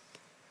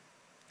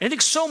 And I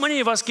think so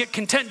many of us get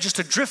content just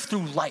to drift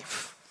through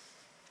life,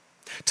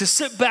 to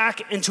sit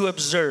back and to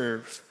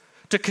observe,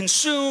 to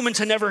consume and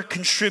to never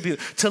contribute,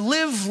 to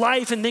live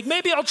life and think,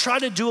 maybe I'll try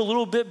to do a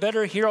little bit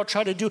better here, I'll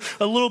try to do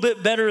a little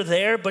bit better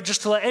there, but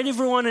just to let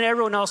everyone and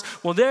everyone else,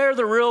 well, they're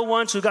the real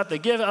ones who got the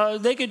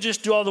gift, they could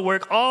just do all the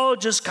work, I'll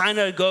just kind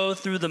of go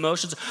through the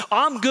motions.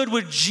 I'm good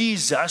with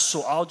Jesus,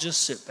 so I'll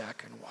just sit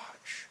back and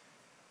watch.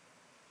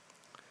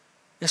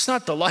 It's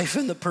not the life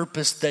and the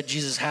purpose that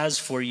Jesus has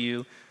for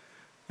you.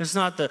 It's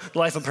not the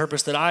life and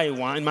purpose that I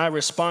want. And my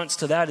response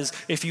to that is,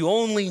 if you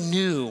only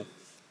knew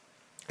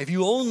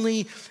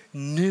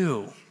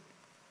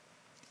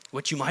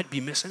what you might be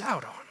missing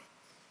out on.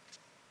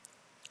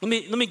 Let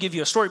me give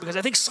you a story, because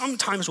I think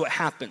sometimes what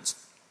happens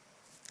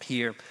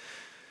here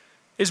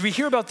is we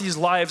hear about these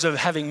lives of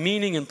having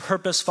meaning and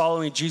purpose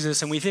following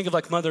Jesus, and we think of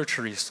like Mother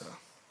Teresa,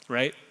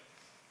 right?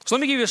 So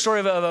let me give you a story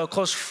of a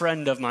close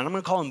friend of mine. I'm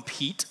going to call him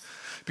Pete,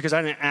 because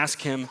I didn't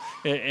ask him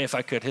if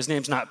I could. His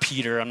name's not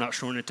Peter. I'm not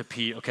shortening it to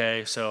Pete,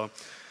 okay?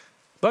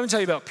 But let me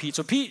tell you about Pete.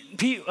 So Pete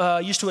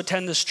used to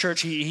attend this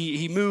church.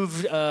 He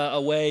moved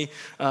away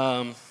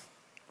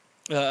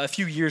a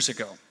few years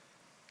ago.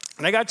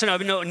 And I got to know,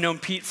 I've known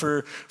Pete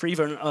for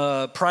even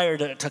prior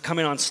to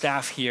coming on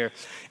staff here.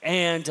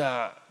 And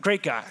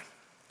great guy.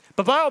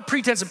 But by all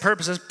pretense and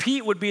purposes,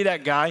 Pete would be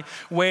that guy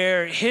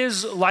where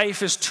his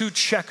life is too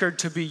checkered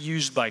to be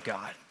used by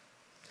God.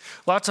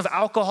 Lots of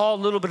alcohol,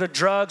 a little bit of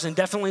drugs, and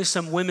definitely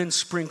some women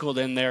sprinkled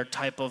in there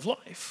type of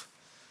life.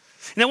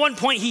 And at one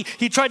point,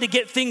 he tried to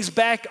get things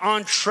back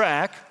on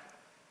track.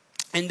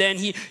 And then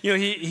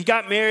he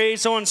got married,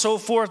 so on and so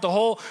forth, the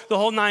whole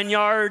 9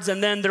 yards.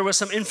 And then there was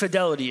some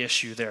infidelity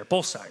issue there,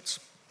 both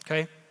sides.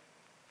 Okay.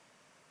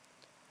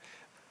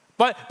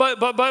 But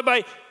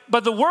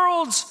the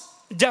world's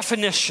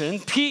definition,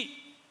 Pete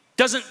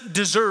doesn't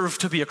deserve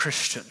to be a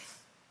Christian.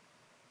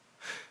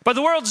 By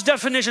the world's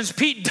definitions,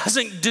 Pete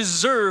doesn't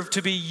deserve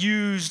to be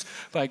used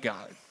by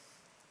God.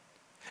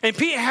 And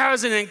Pete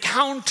has an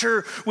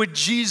encounter with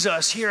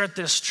Jesus here at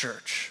this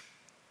church.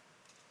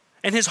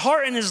 And his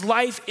heart and his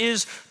life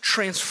is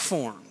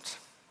transformed.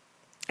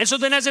 And so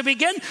then as I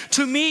began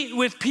to meet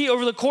with Pete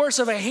over the course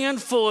of a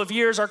handful of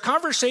years, our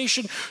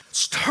conversation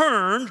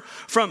turned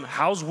from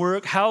how's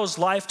work, how's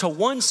life, to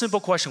one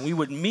simple question. We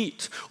would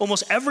meet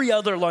almost every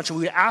other lunch and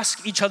we would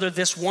ask each other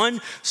this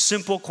one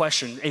simple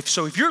question.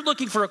 If you're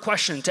looking for a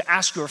question to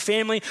ask your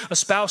family, a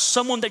spouse,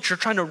 someone that you're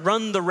trying to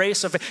run the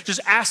race of, just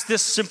ask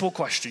this simple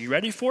question. You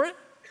ready for it?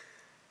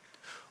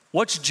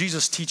 What's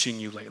Jesus teaching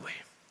you lately?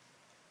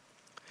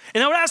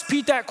 And I would ask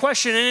Pete that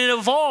question, and it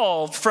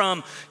evolved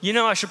from,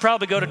 I should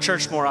probably go to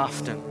church more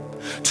often,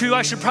 to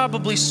I should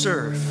probably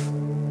serve.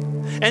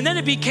 And then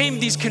it became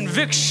these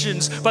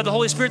convictions by the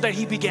Holy Spirit that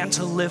he began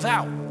to live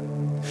out.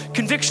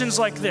 Convictions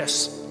like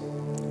this.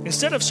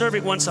 Instead of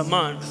serving once a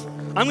month,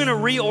 I'm going to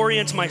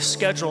reorient my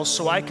schedule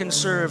so I can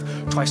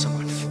serve twice a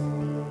month.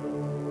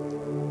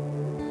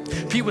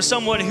 Pete was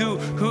someone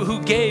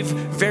who gave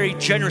very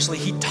generously.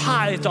 He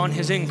tithed on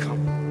his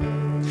income.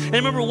 And I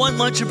remember one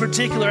lunch in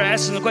particular, I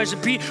asked him the question,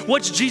 Pete,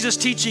 what's Jesus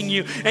teaching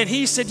you? And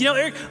he said,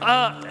 Eric,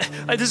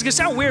 this is going to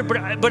sound weird,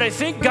 but I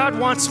think God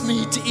wants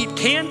me to eat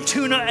canned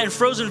tuna and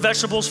frozen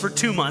vegetables for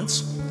 2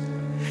 months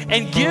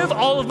and give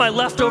all of my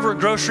leftover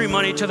grocery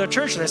money to the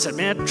church. And I said,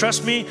 man,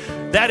 trust me,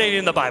 that ain't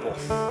in the Bible.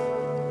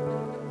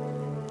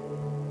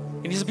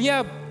 And he said,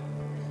 yeah,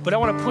 but I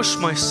want to push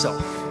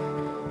myself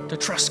to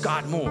trust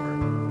God more.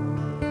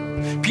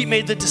 Pete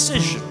made the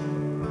decision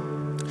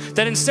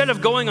that instead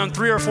of going on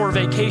 3 or 4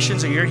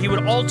 vacations a year, he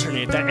would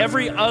alternate, that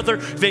every other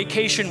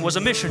vacation was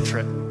a mission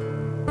trip.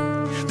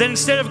 Then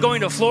instead of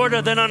going to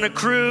Florida, then on a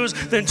cruise,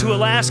 then to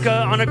Alaska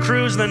on a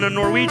cruise, then a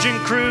Norwegian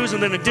cruise,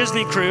 and then a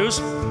Disney cruise,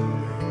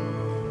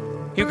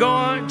 he'd go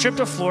on a trip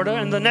to Florida,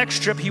 and the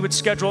next trip he would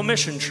schedule a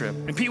mission trip.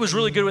 And Pete was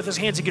really good with his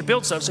hands. He could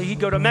build stuff, so he'd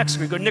go to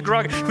Mexico, he'd go to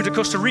Nicaragua, he'd go to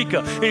Costa Rica,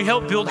 and he'd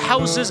help build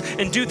houses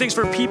and do things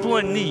for people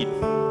in need.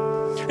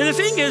 And the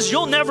thing is,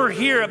 you'll never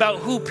hear about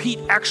who Pete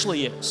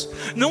actually is.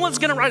 No one's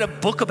going to write a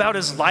book about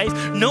his life.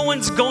 No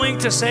one's going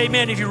to say,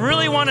 man, if you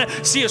really want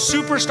to see a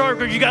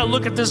superstar, you got to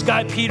look at this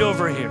guy Pete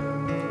over here.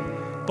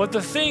 But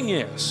the thing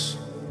is,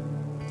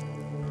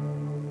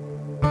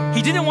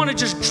 he didn't want to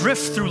just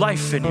drift through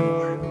life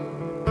anymore.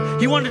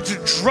 He wanted to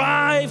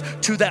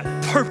drive to that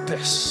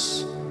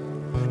purpose.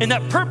 And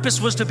that purpose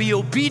was to be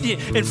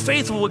obedient and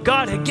faithful what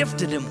God had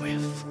gifted him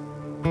with.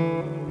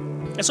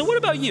 And so what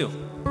about you?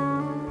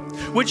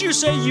 Would you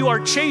say you are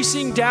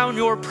chasing down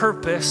your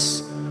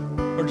purpose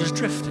or just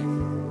drifting?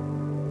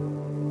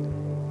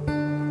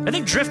 I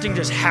think drifting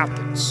just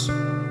happens.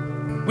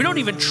 We don't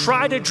even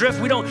try to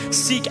drift. We don't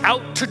seek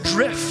out to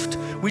drift.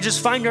 We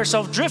just find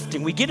ourselves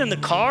drifting. We get in the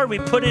car, we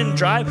put in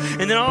drive,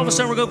 and then all of a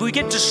sudden we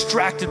get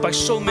distracted by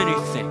so many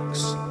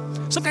things.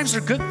 Sometimes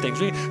they're good things.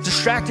 We get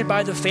distracted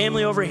by the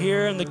family over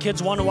here, and the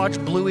kids want to watch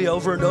Bluey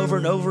over and over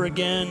and over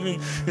again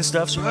and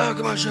stuff. So,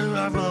 come on, shut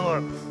up, blah,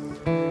 blah.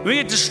 We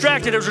get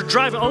distracted as we're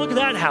driving. Oh, look at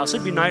that house.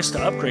 It'd be nice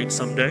to upgrade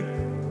someday.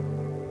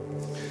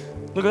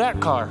 Look at that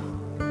car.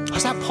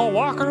 Is that Paul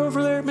Walker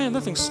over there? Man,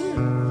 that thing's sick.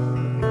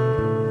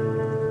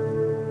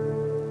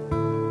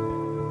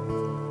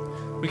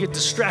 We get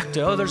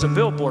distracted. Oh, there's a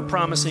billboard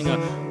promising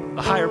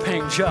a higher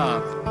paying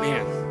job.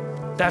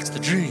 Man, that's the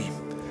dream.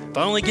 If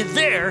I only get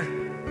there.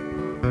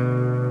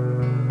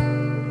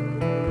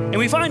 And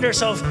we find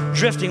ourselves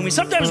drifting.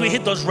 Sometimes we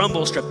hit those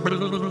rumble strips.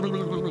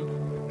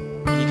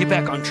 And you get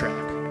back on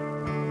track.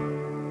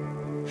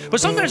 But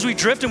sometimes we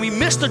drift and we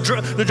miss the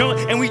drum,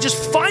 and we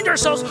just find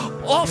ourselves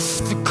off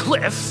the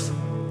cliff.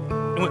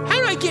 And how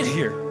did I get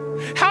here?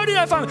 How did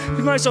I find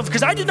myself?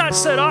 Because I did not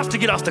set off to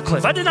get off the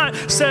cliff. I did not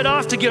set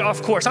off to get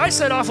off course. I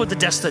set off with a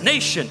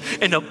destination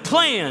and a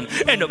plan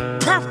and a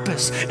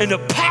purpose and a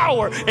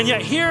power. And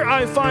yet here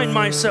I find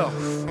myself.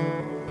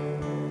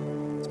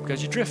 It's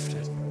because you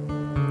drifted.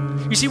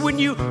 You see, when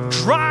you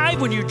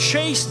drive, when you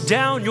chase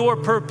down your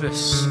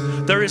purpose,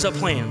 there is a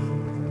plan.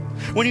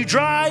 When you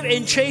drive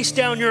and chase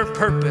down your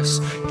purpose,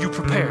 you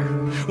prepare.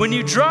 When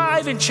you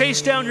drive and chase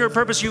down your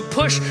purpose, you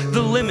push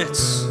the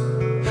limits.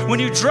 When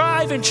you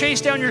drive and chase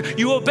down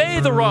you obey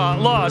the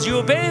laws, you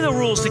obey the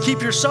rules to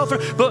keep yourself.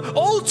 But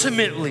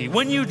ultimately,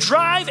 when you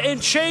drive and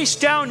chase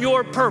down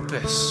your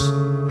purpose,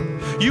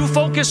 you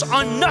focus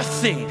on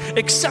nothing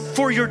except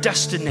for your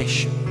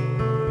destination.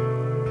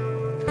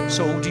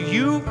 So do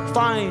you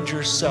find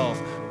yourself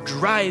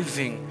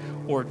driving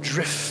or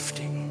drifting?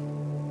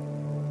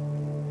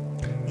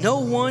 No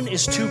one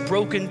is too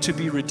broken to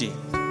be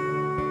redeemed.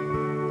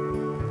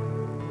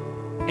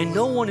 And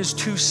no one is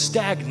too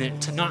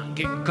stagnant to not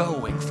get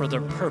going for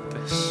their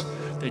purpose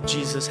that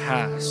Jesus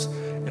has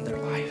in their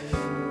life.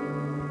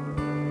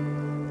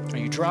 Are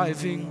you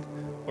driving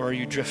or are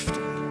you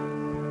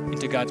drifting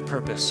into God's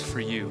purpose for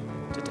you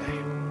today?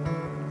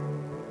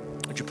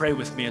 Would you pray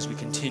with me as we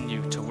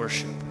continue to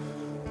worship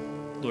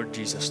Lord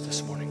Jesus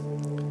this morning?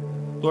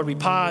 Lord, we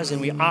pause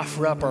and we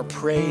offer up our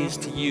praise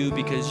to you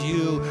because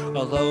you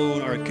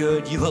alone are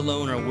good. You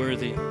alone are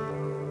worthy.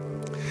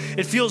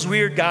 It feels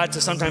weird, God,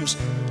 to sometimes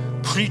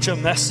preach a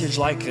message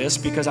like this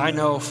because I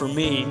know for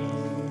me,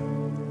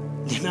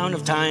 the amount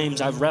of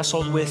times I've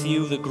wrestled with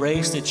you, the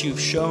grace that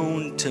you've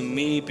shown to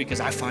me because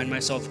I find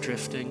myself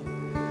drifting.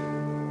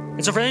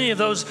 And so for any of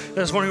those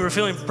this morning who are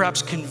feeling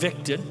perhaps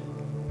convicted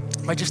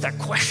by just that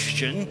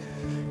question,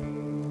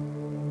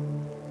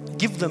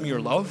 give them your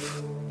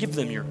love, give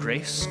them your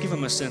grace, give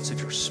them a sense of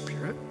your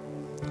spirit.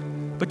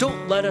 But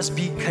don't let us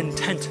be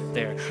content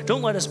there.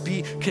 Don't let us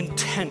be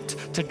content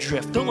to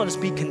drift. Don't let us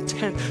be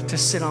content to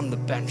sit on the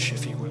bench,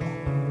 if you will.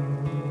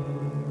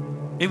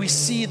 May we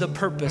see the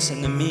purpose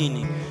and the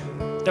meaning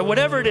that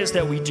whatever it is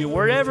that we do,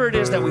 wherever it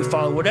is that we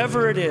follow,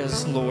 whatever it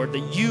is, Lord,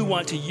 that you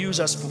want to use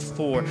us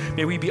for,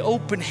 may we be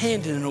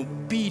open-handed and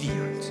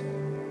obedient.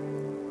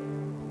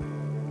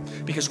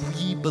 Because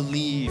we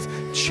believe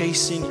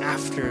chasing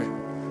after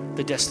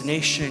the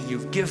destination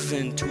you've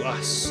given to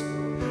us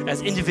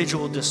as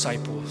individual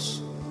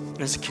disciples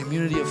and as a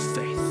community of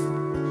faith,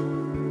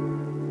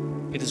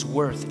 it is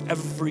worth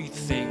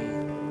everything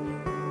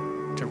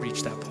to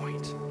reach that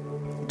point.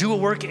 Do a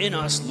work in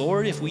us,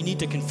 Lord. If we need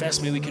to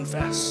confess, may we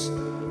confess.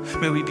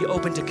 May we be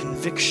open to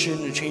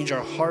conviction and change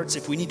our hearts.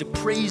 If we need to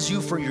praise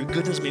you for your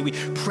goodness, may we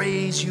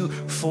praise you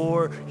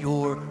for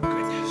your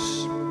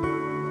goodness.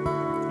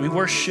 We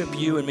worship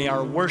you, and may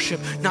our worship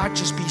not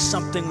just be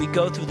something we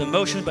go through the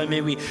motions, but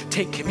may we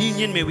take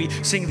communion, may we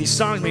sing these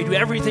songs, may we do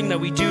everything that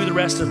we do the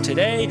rest of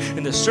today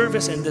and the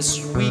service and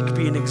this week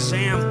be an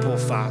example,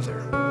 Father.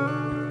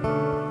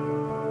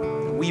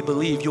 We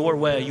believe your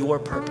way, your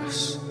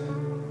purpose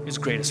is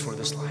greatest for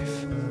this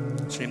life.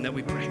 In your name that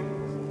we pray.